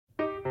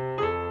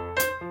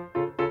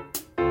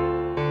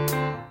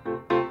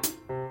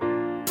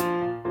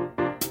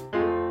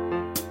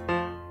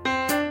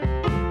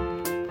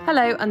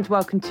Hello and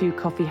welcome to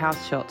Coffee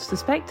House Shots, the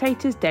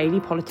Spectator's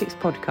daily politics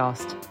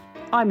podcast.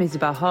 I'm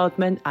Isabel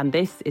Hardman and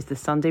this is the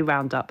Sunday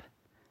Roundup.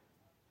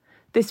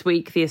 This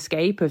week, the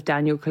escape of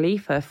Daniel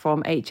Khalife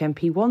from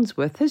HMP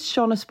Wandsworth has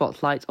shone a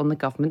spotlight on the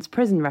government's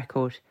prison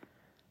record.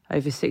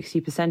 Over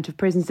 60% of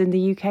prisons in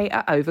the UK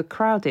are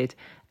overcrowded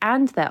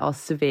and there are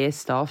severe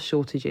staff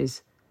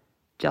shortages.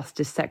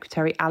 Justice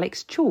Secretary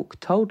Alex Chalk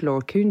told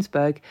Laura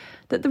Kuenssberg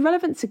that the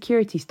relevant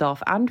security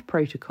staff and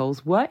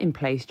protocols were in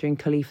place during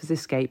Khalife's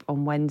escape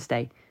on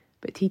Wednesday,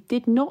 but he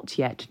did not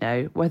yet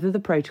know whether the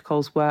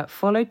protocols were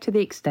followed to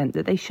the extent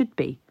that they should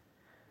be.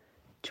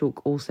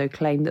 Chalk also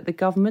claimed that the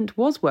government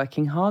was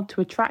working hard to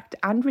attract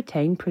and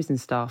retain prison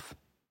staff.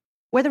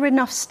 Were there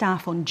enough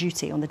staff on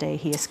duty on the day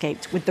he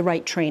escaped with the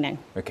right training?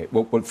 OK,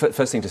 well,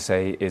 first thing to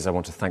say is I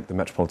want to thank the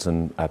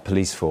Metropolitan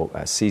Police for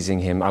seizing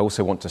him. I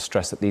also want to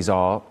stress that these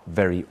are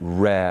very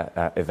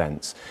rare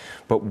events.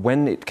 But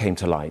when it came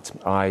to light,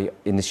 I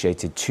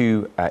initiated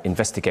two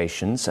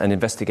investigations. An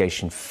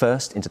investigation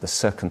first into the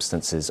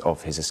circumstances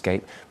of his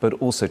escape, but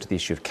also to the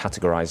issue of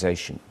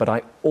categorisation. But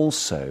I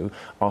also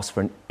asked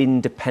for an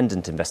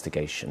independent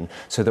investigation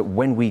so that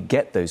when we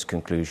get those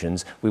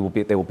conclusions, they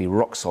will be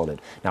rock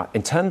solid. Now,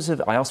 in terms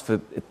of, I asked for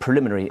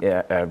preliminary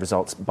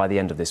results by the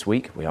end of this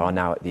week. We are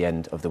now at the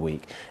end of the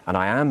week. And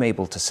I am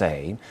able to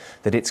say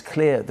that it's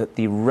clear that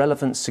the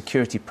relevant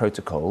security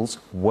protocols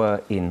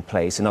were in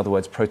place. In other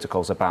words,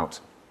 protocols about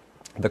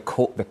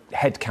the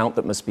head count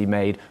that must be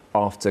made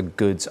after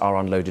goods are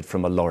unloaded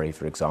from a lorry,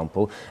 for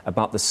example,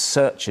 about the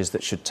searches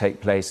that should take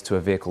place to a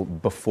vehicle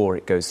before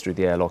it goes through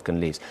the airlock and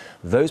leaves.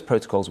 Those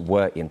protocols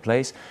were in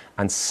place.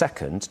 And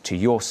second, to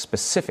your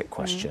specific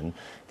question,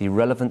 the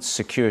relevant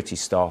security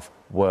staff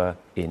were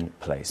in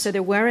place. So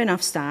there were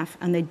enough staff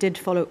and they did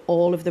follow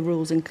all of the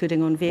rules,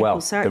 including on vehicle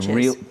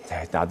searches?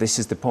 Now, this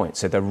is the point.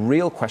 So the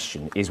real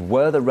question is,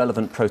 were the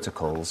relevant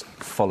protocols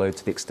followed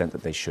to the extent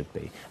that they should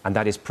be? And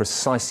that is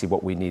precisely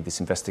what we need this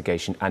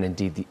investigation and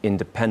indeed the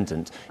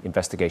independent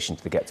investigation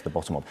to get to the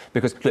bottom of.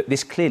 Because, look,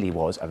 this clearly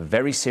was a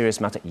very serious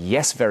matter.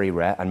 Yes, very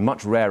rare, and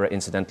much rarer,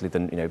 incidentally,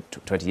 than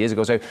 20 years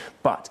ago or so.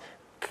 But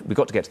we've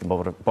got to get to the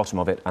bottom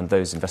of it, and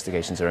those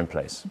investigations are in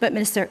place. But,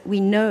 Minister, we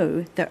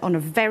know that on a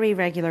very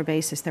regular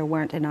basis there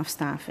weren't enough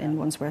staff in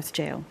Wandsworth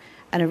Jail.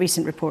 And a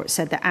recent report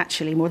said that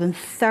actually more than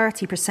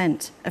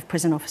 30% of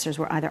prison officers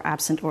were either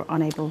absent or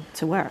unable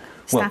to work.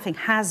 Staffing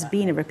has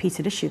been a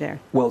repeated issue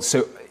there. Well,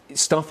 so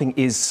staffing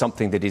is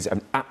something that is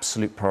an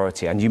absolute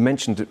priority. And you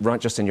mentioned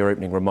right just in your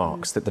opening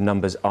remarks that the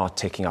numbers are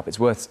ticking up. It's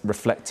worth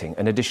reflecting.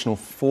 An additional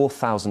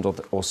 4,000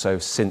 or so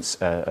since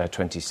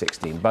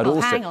 2016. But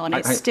also, hang on,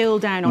 it's still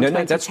down on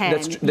 2010.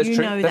 That's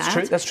true.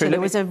 That's true. So there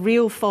was a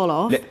real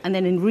fall-off, and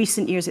then in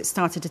recent years it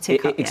started to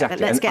tick up. Exactly.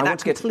 But let's get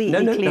that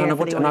completely clear.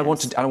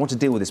 I want to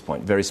deal with this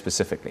point very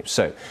specifically.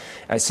 So,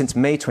 since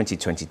May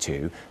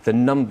 2022, the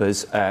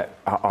numbers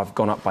have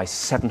gone up by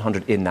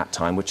 700 in that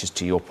time, which is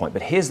to your point.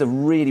 But here's the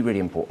really, really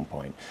important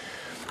point,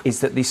 is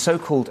that the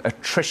so-called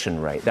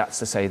attrition rate, that's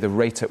to say the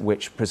rate at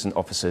which prison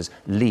officers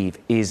leave,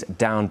 is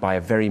down by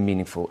a very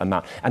meaningful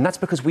amount. And that's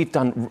because we've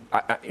done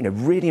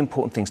really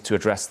important things to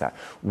address that.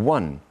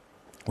 One,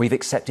 we've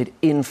accepted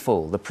in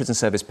full the Prison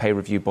Service Pay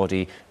Review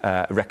Body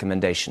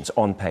recommendations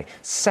on pay.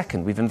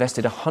 Second, we've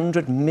invested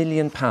 £100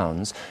 million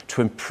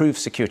to improve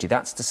security.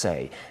 That's to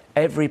say,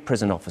 every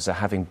prison officer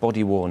having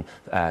body-worn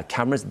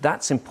cameras.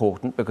 That's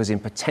important because in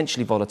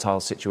potentially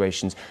volatile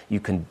situations, you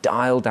can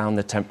dial down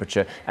the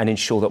temperature and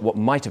ensure that what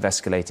might have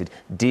escalated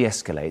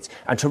de-escalates,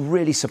 and to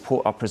really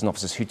support our prison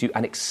officers who do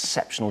an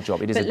exceptional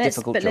job. It is a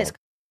difficult job.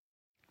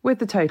 With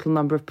the total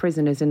number of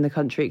prisoners in the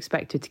country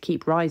expected to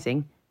keep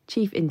rising,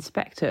 Chief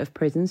Inspector of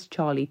Prisons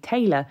Charlie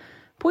Taylor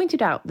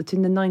pointed out that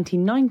in the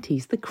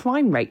 1990s the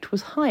crime rate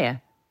was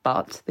higher,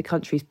 but the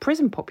country's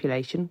prison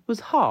population was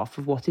half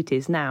of what it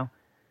is now.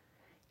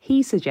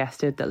 He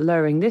suggested that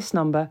lowering this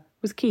number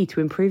was key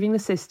to improving the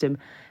system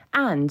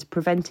and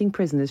preventing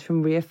prisoners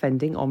from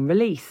reoffending on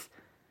release.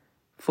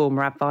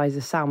 Former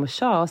advisor Salma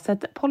Shah said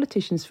that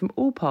politicians from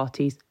all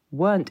parties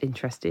weren't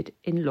interested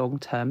in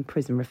long-term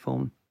prison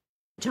reform.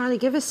 Charlie,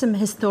 give us some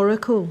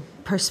historical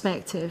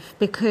perspective,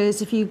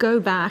 because if you go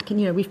back,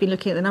 and we've been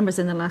looking at the numbers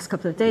in the last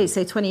couple of days,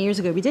 say 20 years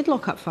ago, we did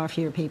lock up far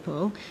fewer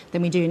people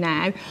than we do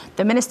now.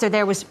 The minister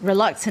there was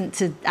reluctant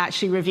to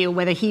actually reveal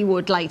whether he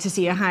would like to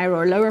see a higher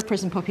or lower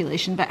prison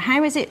population, but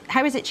how has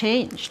it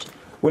changed?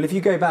 Well, if you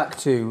go back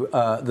to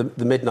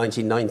the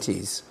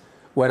mid-1990s,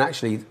 when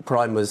actually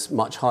crime was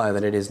much higher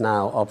than it is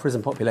now, our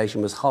prison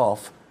population was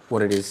half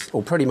what it is,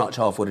 or pretty much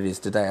half what it is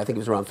today. I think it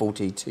was around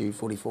 42,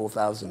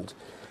 44,000.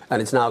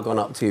 And it's now gone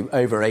up to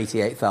over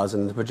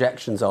 88,000. The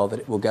projections are that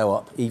it will go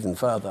up even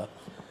further.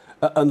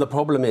 And the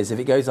problem is, if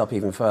it goes up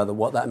even further,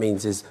 what that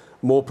means is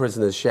more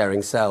prisoners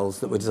sharing cells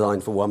that were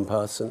designed for one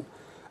person,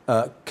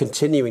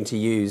 continuing to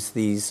use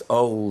these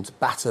old,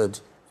 battered,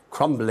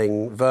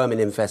 crumbling,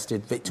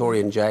 vermin-infested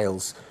Victorian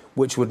jails,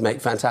 which would make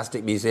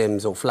fantastic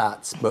museums or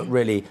flats, but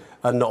really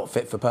are not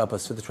fit for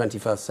purpose for the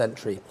 21st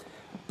century.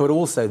 But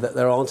also that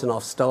there aren't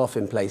enough staff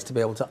in place to be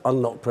able to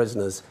unlock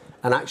prisoners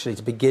and actually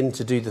to begin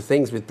to do the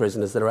things with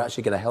prisoners that are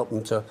actually going to help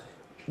them to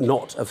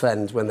not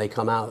offend when they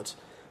come out.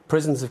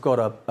 Prisons have got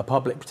a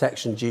public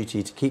protection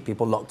duty to keep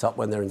people locked up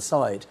when they're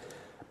inside,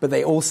 but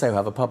they also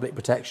have a public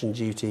protection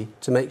duty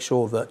to make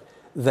sure that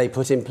they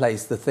put in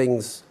place the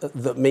things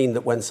that mean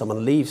that when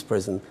someone leaves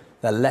prison,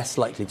 they're less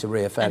likely to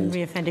reoffend. And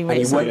reoffending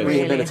rates and you won't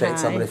really rehabilitate high.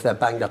 someone if they're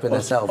banged up in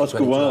their cell.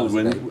 Oscar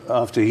Wilde,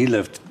 after he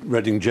left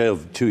Reading Jail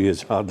for 2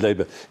 years hard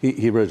labour,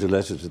 he wrote a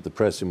letter to the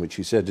press in which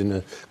he said, in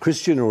a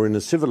Christian or in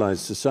a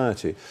civilised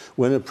society,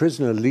 when a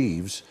prisoner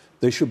leaves,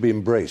 they should be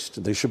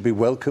embraced, they should be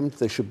welcomed,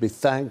 they should be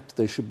thanked,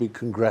 they should be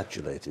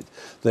congratulated.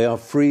 They are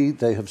free,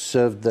 they have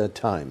served their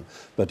time.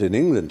 But in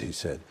England, he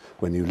said,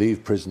 when you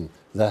leave prison,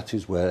 that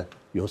is where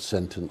your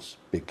sentence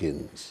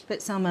begins. But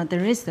Salma,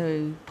 there is,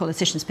 though,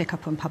 politicians pick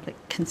up on public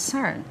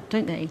concern,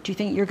 don't they? Do you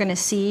think you're going to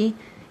see,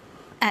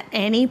 at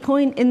any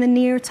point in the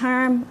near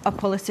term, a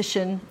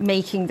politician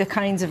making the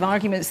kinds of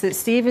arguments that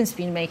Stephen's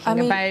been making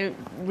about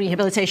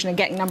rehabilitation and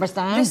getting numbers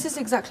down? This is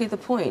exactly the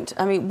point.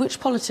 I mean, which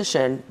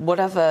politician,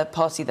 whatever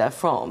party they're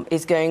from,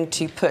 is going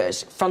to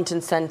put front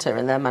and centre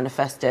in their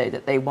manifesto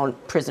that they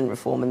want prison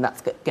reform and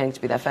that's going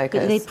to be their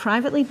focus? Do they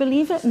privately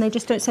believe it and they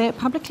just don't say it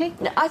publicly?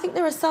 No, I think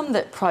there are some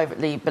that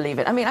privately believe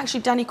it. I mean,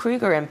 actually, Danny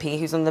Kruger MP,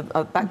 who's on the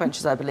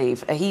backbenches, I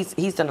believe,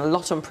 he's done a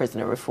lot on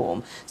prisoner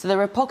reform. So there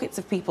are pockets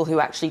of people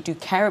who actually do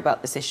care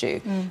about this issue.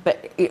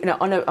 But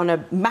on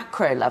a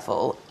macro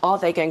level, are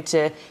they going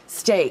to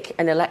stake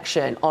an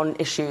election on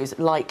issues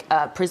like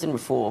prison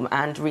reform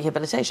and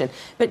rehabilitation?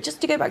 But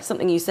just to go back to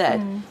something you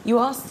said, you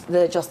asked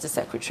the Justice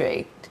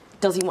Secretary,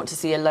 does he want to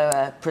see a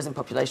lower prison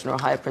population or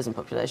a higher prison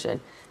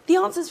population? The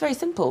answer is very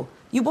simple.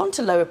 You want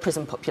a lower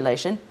prison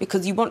population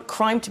because you want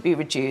crime to be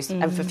reduced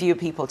and for fewer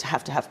people to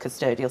have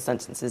custodial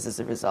sentences as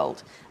a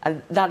result.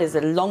 And that is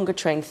a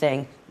longer-train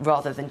thing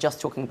rather than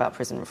just talking about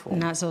prison reform.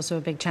 And that's also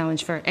a big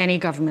challenge for any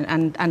government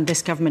and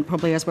this government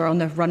probably as we're on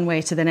the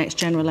runway to the next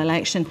general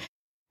election.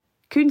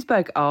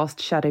 Koonsberg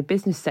asked Shadow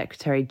Business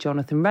Secretary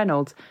Jonathan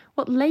Reynolds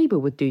what Labour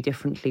would do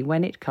differently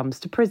when it comes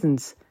to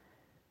prisons.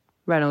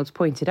 Reynolds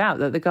pointed out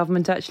that the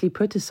government actually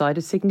put aside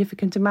a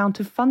significant amount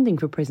of funding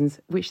for prisons,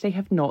 which they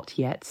have not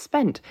yet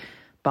spent.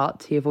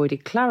 But he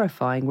avoided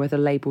clarifying whether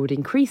Labour would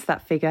increase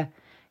that figure,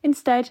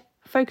 instead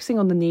focusing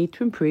on the need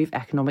to improve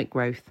economic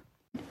growth.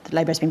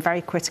 Labour has been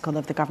very critical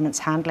of the government's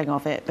handling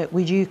of it, but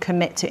would you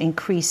commit to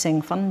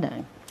increasing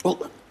funding? Well,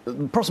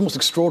 perhaps the most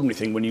extraordinary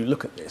thing when you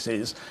look at this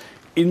is,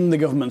 in the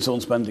government's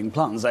own spending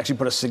plans, they actually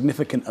put a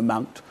significant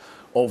amount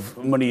of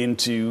money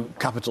into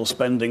capital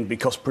spending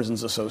because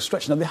prisons are so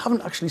stretched. Now, they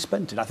haven't actually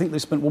spent it. I think they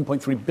spent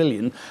 £1.3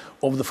 billion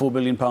of the £4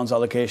 billion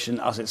allocation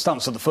as it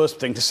stands. So the first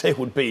thing to say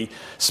would be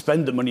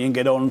spend the money and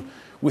get on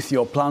with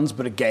your plans.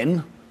 But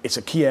again, it's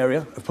a key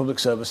area of public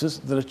services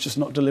that are just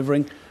not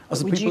delivering as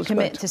the people expect. Would you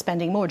commit to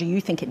spending more? Do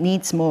you think it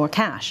needs more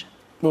cash?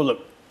 Well,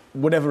 look,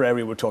 whatever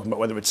area we're talking about,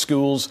 whether it's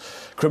schools,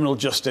 criminal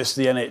justice,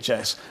 the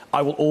NHS,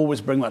 I will always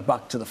bring that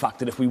back to the fact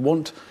that if we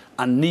want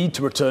and need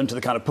to return to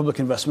the kind of public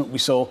investment we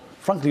saw,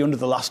 frankly, under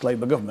the last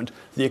Labour government,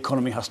 the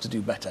economy has to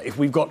do better. If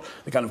we've got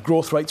the kind of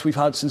growth rates we've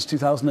had since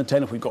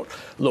 2010, if we've got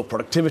low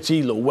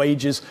productivity, low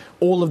wages,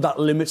 all of that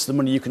limits the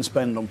money you can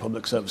spend on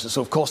public services.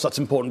 So, of course, that's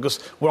important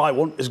because what I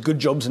want is good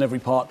jobs in every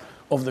part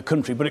of the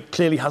country, but it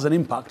clearly has an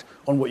impact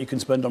on what you can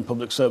spend on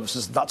public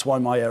services. That's why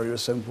my area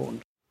is so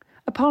important.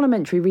 A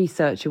parliamentary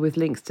researcher with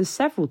links to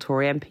several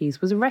Tory MPs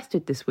was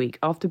arrested this week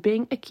after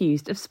being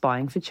accused of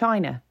spying for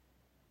China.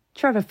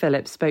 Trevor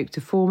Phillips spoke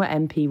to former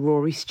MP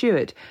Rory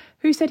Stewart,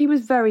 who said he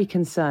was very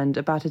concerned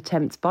about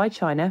attempts by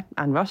China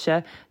and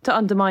Russia to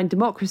undermine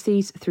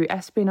democracies through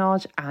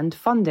espionage and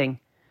funding.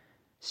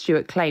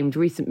 Stewart claimed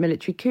recent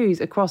military coups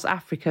across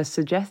Africa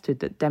suggested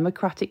that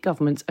democratic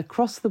governments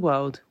across the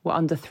world were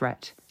under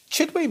threat.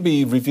 Should we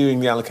be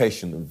reviewing the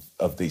allocation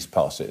of these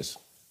passes?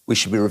 We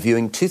should be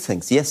reviewing two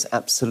things. Yes,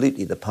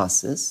 absolutely, the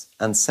passes,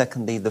 and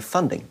secondly, the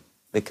funding.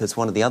 Because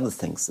one of the other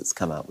things that's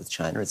come out with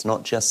China is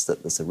not just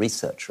that there's a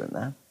researcher in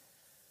there,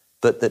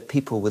 but that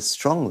people with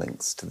strong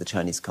links to the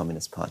Chinese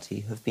Communist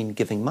Party have been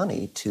giving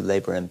money to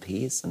Labour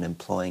MPs and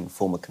employing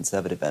former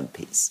Conservative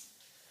MPs.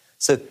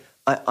 So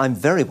I'm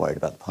very worried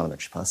about the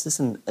parliamentary passes,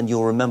 and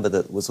you'll remember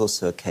that there was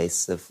also a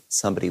case of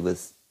somebody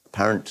with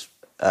apparent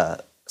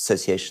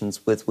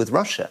associations with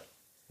Russia,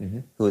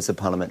 who was a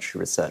parliamentary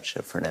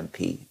researcher for an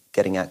MP,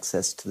 getting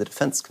access to the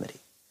Defence Committee.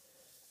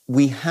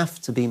 We have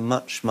to be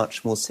much,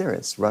 much more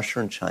serious. Russia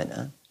and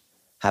China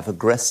have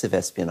aggressive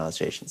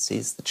espionage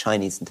agencies, the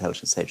Chinese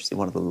intelligence agency,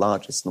 one of the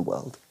largest in the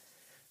world.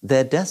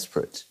 They're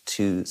desperate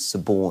to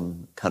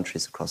suborn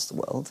countries across the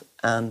world,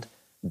 and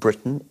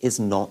Britain is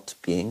not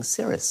being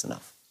serious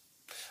enough.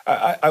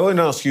 I won't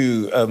ask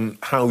you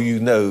how you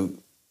know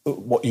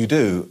what you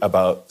do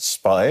about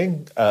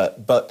spying,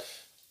 but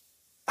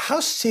how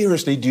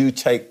seriously do you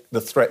take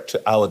the threat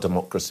to our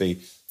democracy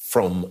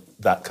from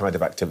that kind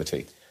of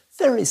activity?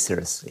 Very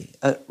seriously.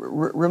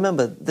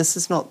 Remember, this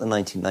is not the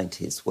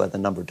 1990s where the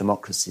number of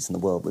democracies in the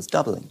world was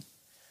doubling.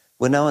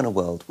 We're now in a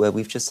world where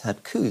we've just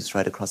had coups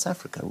right across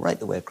Africa, right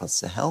the way across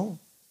Sahel,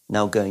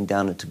 now going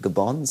down into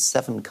Gabon,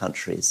 7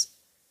 countries.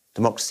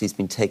 Democracy's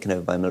been taken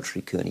over by a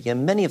military coup. And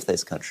again, many of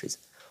those countries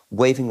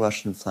waving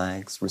Russian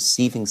flags,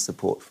 receiving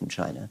support from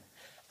China.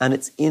 And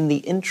it's in the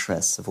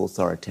interests of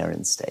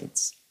authoritarian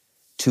states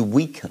to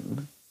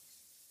weaken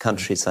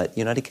countries like the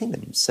United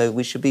Kingdom. So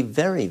we should be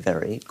very,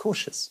 very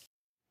cautious.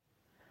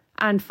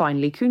 And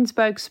finally,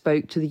 Koonsberg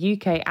spoke to the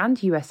UK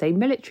and USA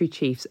military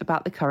chiefs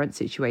about the current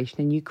situation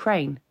in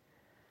Ukraine.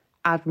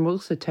 Admiral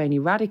Sir Tony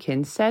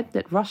Radakin said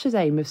that Russia's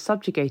aim of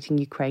subjugating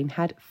Ukraine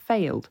had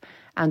failed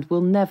and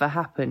will never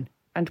happen,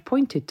 and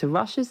pointed to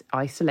Russia's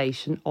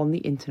isolation on the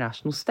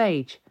international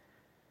stage.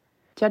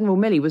 General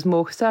Milley was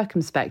more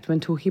circumspect when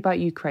talking about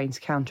Ukraine's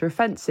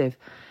counter-offensive,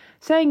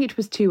 saying it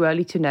was too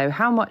early to know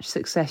how much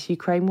success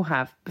Ukraine will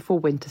have before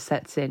winter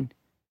sets in.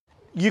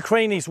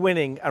 Ukraine is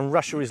winning and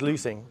Russia is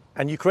losing.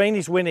 And Ukraine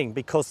is winning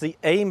because the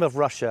aim of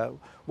Russia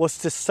was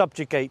to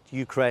subjugate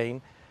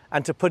Ukraine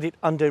and to put it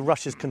under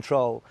Russia's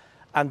control.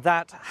 And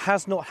that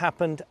has not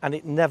happened and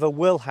it never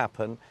will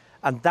happen.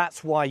 And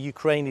that's why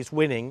Ukraine is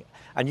winning.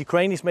 And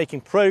Ukraine is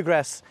making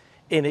progress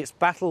in its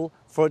battle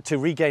to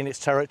regain its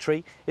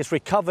territory. It's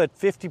recovered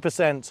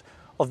 50%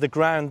 of the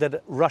ground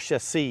that Russia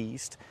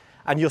seized.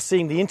 And you're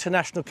seeing the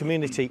international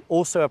community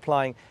also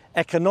applying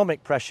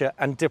economic pressure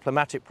and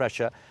diplomatic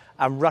pressure.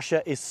 And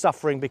Russia is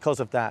suffering because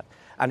of that.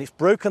 And it's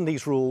broken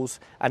these rules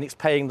and it's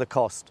paying the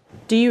cost.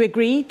 Do you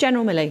agree,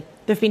 General Milley?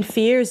 There have been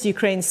fears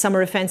Ukraine's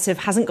summer offensive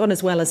hasn't gone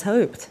as well as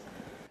hoped.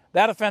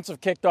 That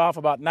offensive kicked off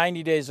about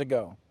 90 days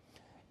ago.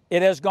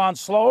 It has gone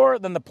slower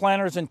than the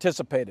planners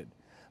anticipated.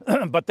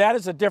 But that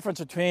is the difference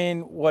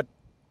between what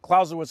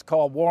Clausewitz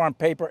called war on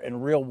paper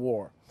and real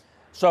war.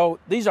 So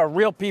these are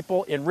real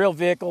people in real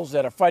vehicles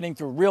that are fighting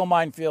through real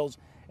minefields,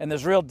 and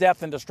there's real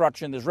death and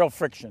destruction, there's real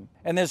friction.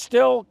 And there's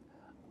still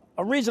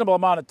a reasonable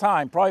amount of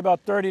time, probably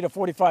about 30 to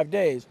 45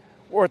 days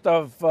worth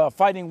of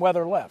fighting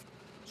weather left.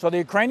 So the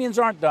Ukrainians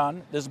aren't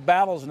done. This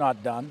battle's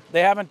not done.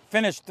 They haven't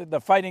finished the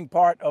fighting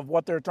part of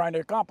what they're trying to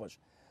accomplish.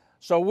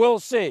 So we'll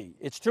see.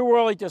 It's too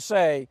early to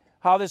say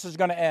how this is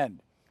going to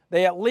end.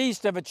 They at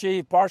least have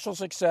achieved partial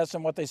success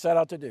in what they set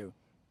out to do.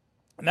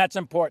 And that's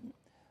important.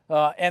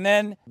 And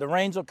then the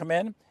rains will come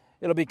in.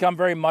 It'll become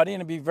very muddy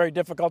and it'll be very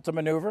difficult to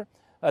maneuver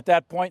at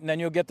that point. And then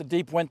you'll get the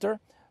deep winter.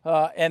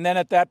 And then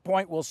at that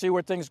point, we'll see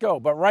where things go.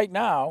 But right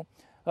now,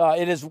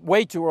 it is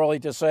way too early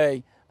to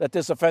say that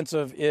this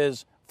offensive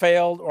is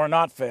failed or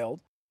not failed.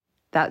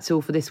 That's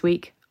all for this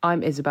week.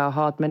 I'm Isabel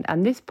Hardman,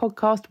 and this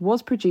podcast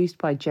was produced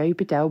by Joe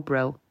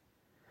Bedell-Brill.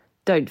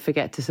 Don't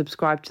forget to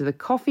subscribe to the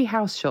Coffee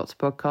House Shots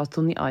podcast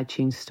on the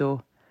iTunes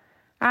store.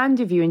 And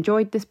if you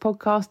enjoyed this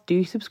podcast,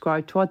 do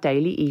subscribe to our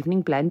daily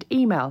Evening Blend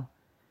email.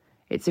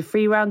 It's a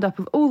free roundup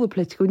of all the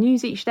political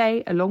news each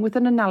day, along with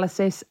an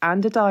analysis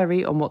and a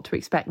diary on what to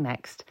expect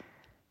next.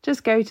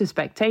 Just go to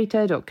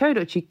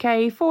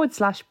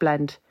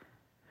spectator.co.uk/blend.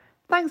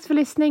 Thanks for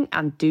listening,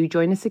 and do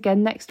join us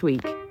again next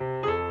week.